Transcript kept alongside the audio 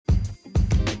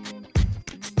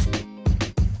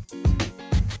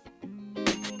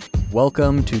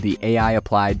Welcome to the AI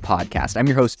Applied podcast. I'm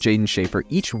your host, Jaden Schaefer.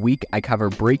 Each week, I cover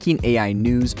breaking AI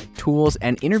news, tools,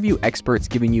 and interview experts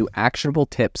giving you actionable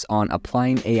tips on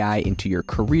applying AI into your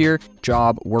career,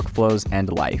 job, workflows,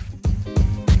 and life.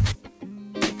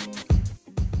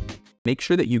 Make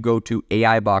sure that you go to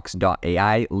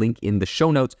aibox.ai, link in the show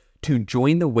notes, to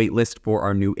join the waitlist for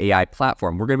our new AI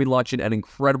platform. We're going to be launching an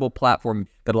incredible platform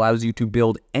that allows you to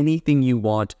build anything you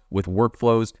want with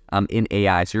workflows in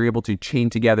AI. So you're able to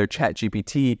chain together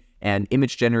ChatGPT and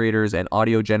image generators and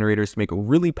audio generators to make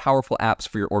really powerful apps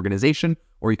for your organization,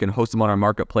 or you can host them on our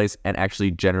marketplace and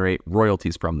actually generate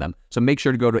royalties from them. So make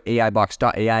sure to go to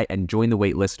aibox.ai and join the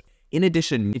waitlist. In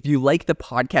addition, if you like the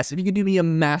podcast, if you could do me a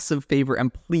massive favor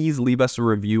and please leave us a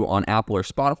review on Apple or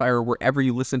Spotify or wherever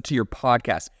you listen to your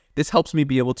podcast. This helps me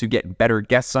be able to get better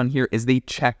guests on here as they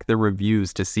check the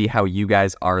reviews to see how you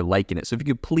guys are liking it. So if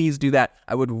you could please do that,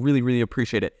 I would really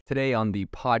appreciate it. Today on the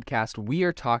podcast, we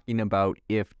are talking about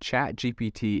if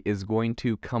ChatGPT is going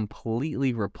to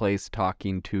completely replace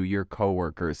talking to your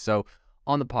coworkers. So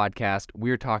on the podcast,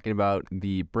 we're talking about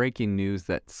the breaking news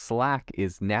that Slack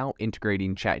is now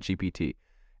integrating ChatGPT.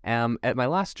 At my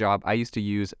last job, I used to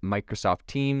use Microsoft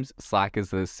Teams. Slack is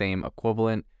the same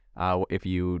equivalent. If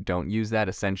you don't use that,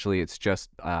 essentially it's just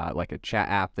like a chat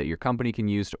app that your company can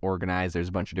use to organize. There's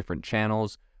a bunch of different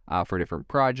channels for different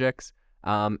projects,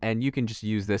 and you can just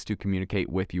use this to communicate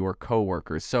with your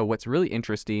coworkers. So what's really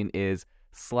interesting is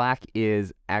Slack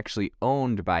is actually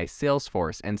owned by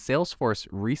Salesforce, and Salesforce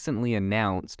recently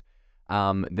announced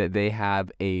that they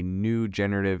have a new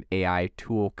generative AI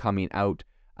tool coming out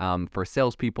for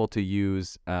salespeople to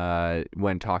use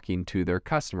when talking to their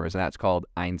customers, and that's called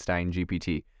Einstein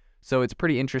GPT. So it's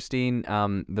pretty interesting.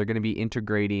 They're going to be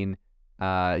integrating,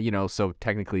 so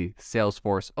technically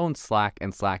Salesforce owns Slack,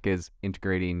 and Slack is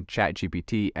integrating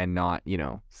ChatGPT and not,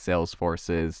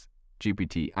 Salesforce's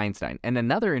GPT Einstein. And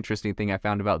another interesting thing I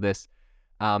found about this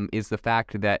is the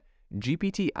fact that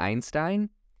GPT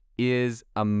Einstein is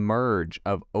a merge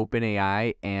of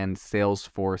OpenAI and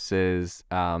Salesforce's,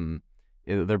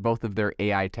 they're both of their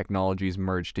AI technologies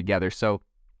merged together. So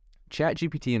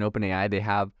ChatGPT and OpenAI, they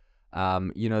have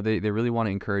they really want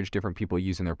to encourage different people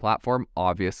using their platform,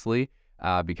 obviously,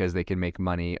 because they can make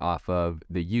money off of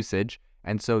the usage.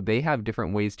 And so they have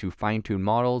different ways to fine-tune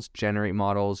models, generate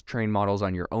models, train models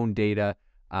on your own data,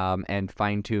 and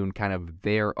fine-tune kind of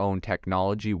their own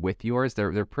technology with yours.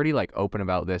 They're pretty open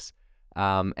about this.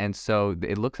 And so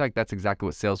it looks like that's exactly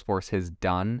what Salesforce has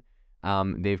done.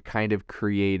 They've kind of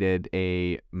created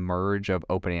a merge of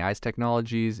OpenAI's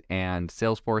technologies and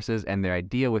Salesforce's, and their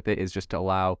idea with it is just to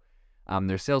allow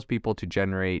their salespeople to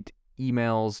generate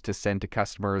emails to send to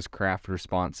customers, craft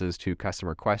responses to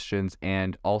customer questions,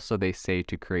 and also they say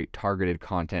to create targeted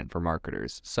content for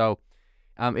marketers. So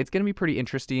it's going to be pretty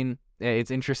interesting. It's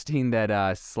interesting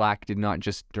that Slack did not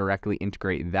just directly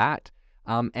integrate that.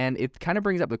 And it kind of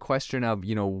brings up the question of,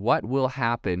 what will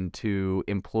happen to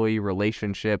employee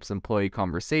relationships, employee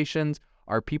conversations?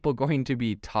 Are people going to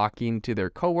be talking to their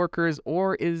coworkers,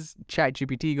 or is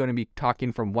ChatGPT going to be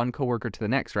talking from one coworker to the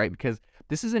next, right? Because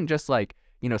this isn't just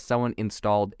someone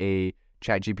installed a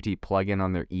ChatGPT plugin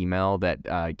on their email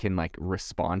that can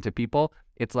respond to people.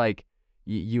 It's like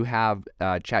you have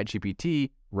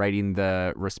ChatGPT writing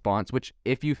the response, which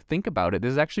if you think about it,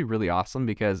 this is actually really awesome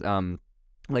because from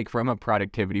a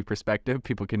productivity perspective,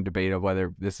 people can debate on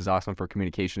whether this is awesome for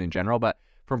communication in general, but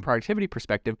from a productivity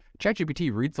perspective,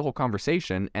 ChatGPT reads the whole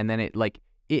conversation and then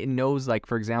it knows,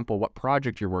 for example, what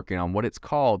project you're working on, what it's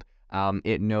called.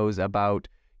 It knows about,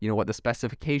 what the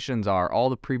specifications are, all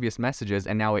the previous messages,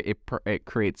 and now it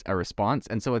creates a response.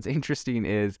 And so what's interesting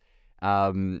is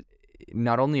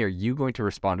not only are you going to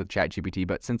respond with ChatGPT,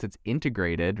 but since it's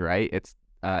integrated, right,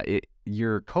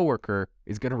 your coworker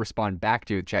is going to respond back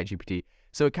to ChatGPT.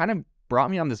 So it kind of brought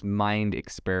me on this mind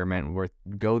experiment where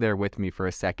go there with me for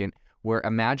a second, where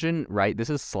imagine, right, this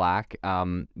is Slack,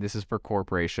 this is for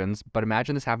corporations, but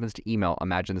imagine this happens to email,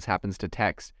 imagine this happens to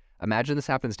text, imagine this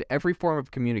happens to every form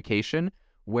of communication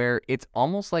where it's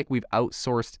almost like we've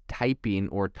outsourced typing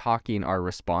or talking our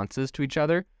responses to each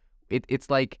other.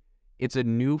 It's a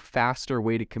new, faster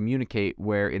way to communicate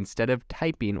where instead of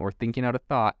typing or thinking out a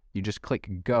thought, you just click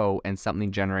go and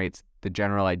something generates the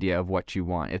general idea of what you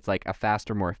want. It's like a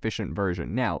faster, more efficient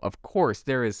version. Now, of course,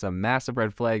 there is some massive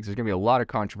red flags. There's going to be a lot of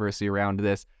controversy around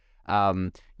this,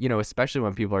 especially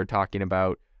when people are talking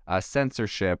about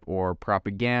censorship or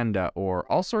propaganda or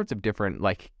all sorts of different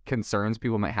concerns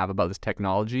people might have about this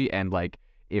technology and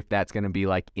if that's going to be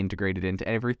integrated into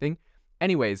everything.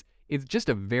 Anyways, it's just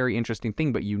a very interesting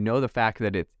thing, but the fact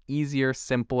that it's easier,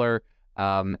 simpler,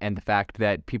 and the fact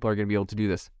that people are going to be able to do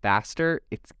this faster,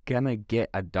 it's going to get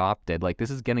adopted. Like,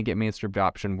 this is going to get mainstream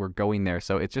adoption. We're going there.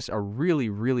 So it's just a really,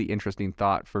 really interesting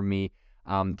thought for me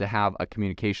to have a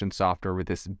communication software with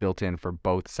this built in for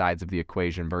both sides of the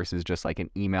equation versus just like an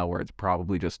email where it's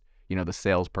probably just, the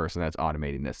salesperson that's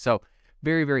automating this. So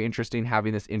very, very interesting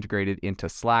having this integrated into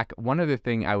Slack. One other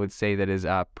thing I would say that is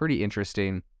pretty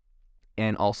interesting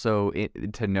and also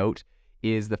to note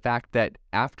is the fact that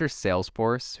after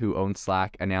Salesforce, who owns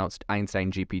Slack, announced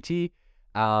Einstein GPT,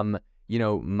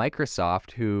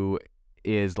 Microsoft, who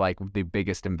is like the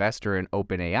biggest investor in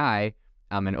OpenAI,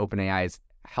 and OpenAI is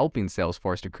helping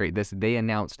Salesforce to create this, they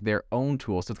announced their own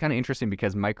tool. So it's kind of interesting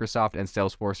because Microsoft and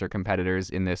Salesforce are competitors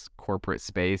in this corporate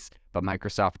space, but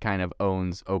Microsoft kind of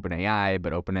owns OpenAI,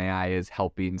 but OpenAI is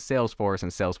helping Salesforce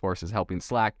and Salesforce is helping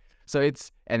Slack. So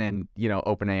and then,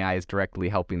 OpenAI is directly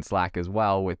helping Slack as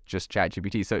well with just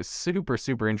ChatGPT. So it's super,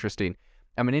 super interesting.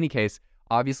 In any case,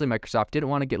 obviously Microsoft didn't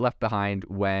want to get left behind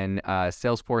when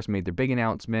Salesforce made their big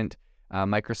announcement.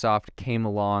 Microsoft came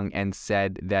along and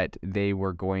said that they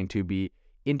were going to be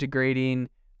integrating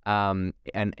an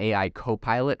AI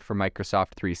copilot for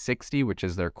Microsoft 360, which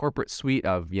is their corporate suite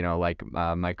of,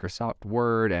 Microsoft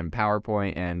Word and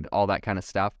PowerPoint and all that kind of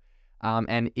stuff.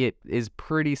 And it is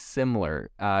pretty similar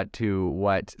to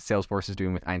what Salesforce is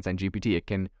doing with Einstein GPT. It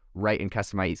can write and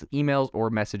customize emails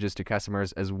or messages to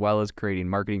customers, as well as creating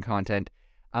marketing content.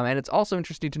 And it's also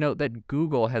interesting to note that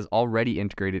Google has already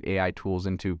integrated AI tools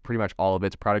into pretty much all of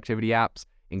its productivity apps,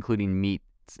 including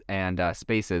Meets and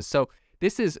Spaces. So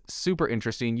this is super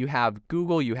interesting. You have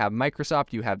Google, you have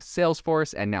Microsoft, you have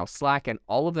Salesforce, and now Slack, and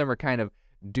all of them are kind of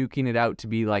duking it out to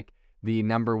be like the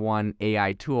number one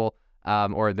AI tool.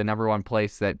 Or the number one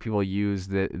place that people use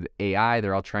the AI.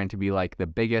 They're all trying to be like the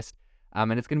biggest.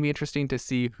 And it's going to be interesting to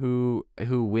see who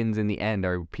wins in the end.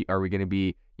 Are we going to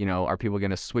be, are people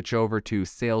going to switch over to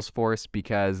Salesforce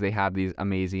because they have these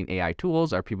amazing AI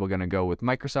tools? Are people going to go with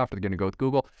Microsoft? Are they going to go with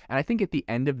Google? And I think at the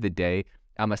end of the day,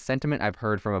 a sentiment I've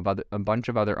heard from a bunch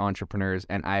of other entrepreneurs,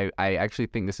 and I actually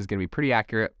think this is going to be pretty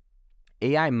accurate.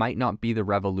 AI might not be the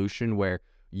revolution where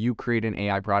you create an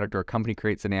AI product or a company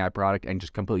creates an AI product and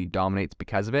just completely dominates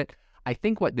because of it. I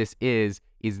think what this is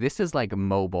like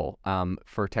mobile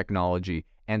for technology.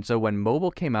 And so when mobile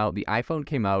came out, the iPhone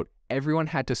came out, everyone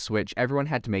had to switch, everyone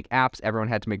had to make apps, everyone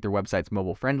had to make their websites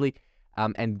mobile friendly.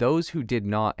 And those who did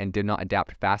not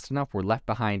adapt fast enough were left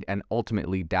behind and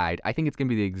ultimately died. I think it's going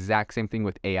to be the exact same thing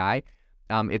with AI.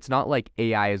 It's not like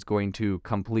AI is going to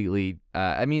completely,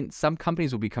 some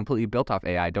companies will be completely built off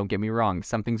AI, don't get me wrong.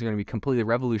 Some things are going to be completely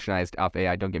revolutionized off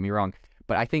AI, don't get me wrong.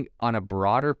 But I think on a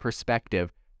broader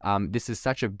perspective, this is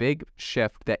such a big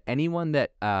shift that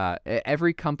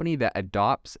every company that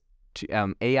adopts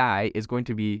AI is going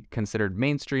to be considered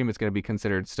mainstream, it's going to be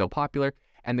considered still popular.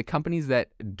 And the companies that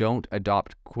don't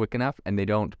adopt quick enough and they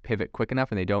don't pivot quick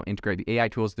enough and they don't integrate the AI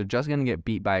tools, they're just going to get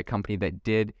beat by a company that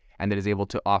did and that is able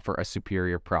to offer a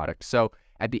superior product. So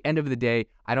at the end of the day,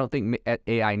 I don't think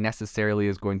AI necessarily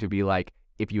is going to be like,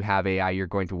 if you have AI, you're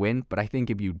going to win. But I think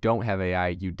if you don't have AI,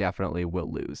 you definitely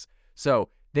will lose. So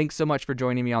thanks so much for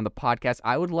joining me on the podcast.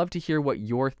 I would love to hear what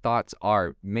your thoughts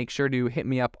are. Make sure to hit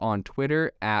me up on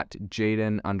Twitter at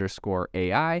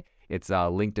Jaden_AI. It's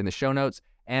linked in the show notes.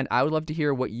 And I would love to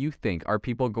hear what you think. Are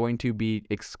people going to be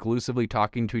exclusively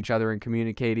talking to each other and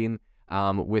communicating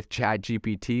with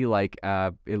ChatGPT like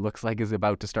it looks like is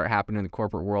about to start happening in the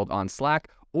corporate world on Slack?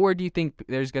 Or do you think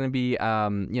there's going to be,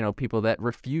 people that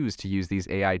refuse to use these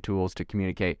AI tools to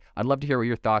communicate? I'd love to hear what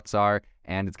your thoughts are,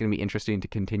 and it's going to be interesting to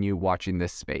continue watching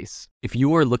this space. If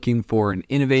you are looking for an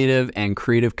innovative and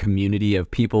creative community of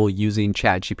people using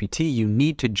ChatGPT, you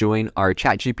need to join our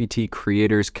ChatGPT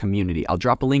creators community. I'll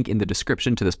drop a link in the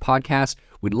description to this podcast.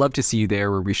 We'd love to see you there,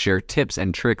 where we share tips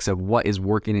and tricks of what is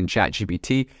working in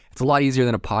ChatGPT. It's a lot easier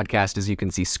than a podcast, as you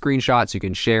can see screenshots, you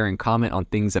can share and comment on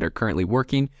things that are currently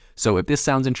working. So if this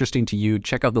sounds interesting to you,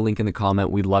 check out the link in the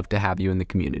comment. We'd love to have you in the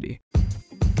community.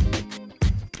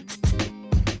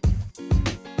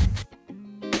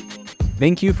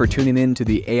 Thank you for tuning in to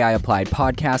the AI Applied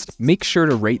podcast. Make sure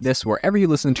to rate this wherever you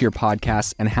listen to your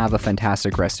podcasts and have a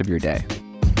fantastic rest of your day.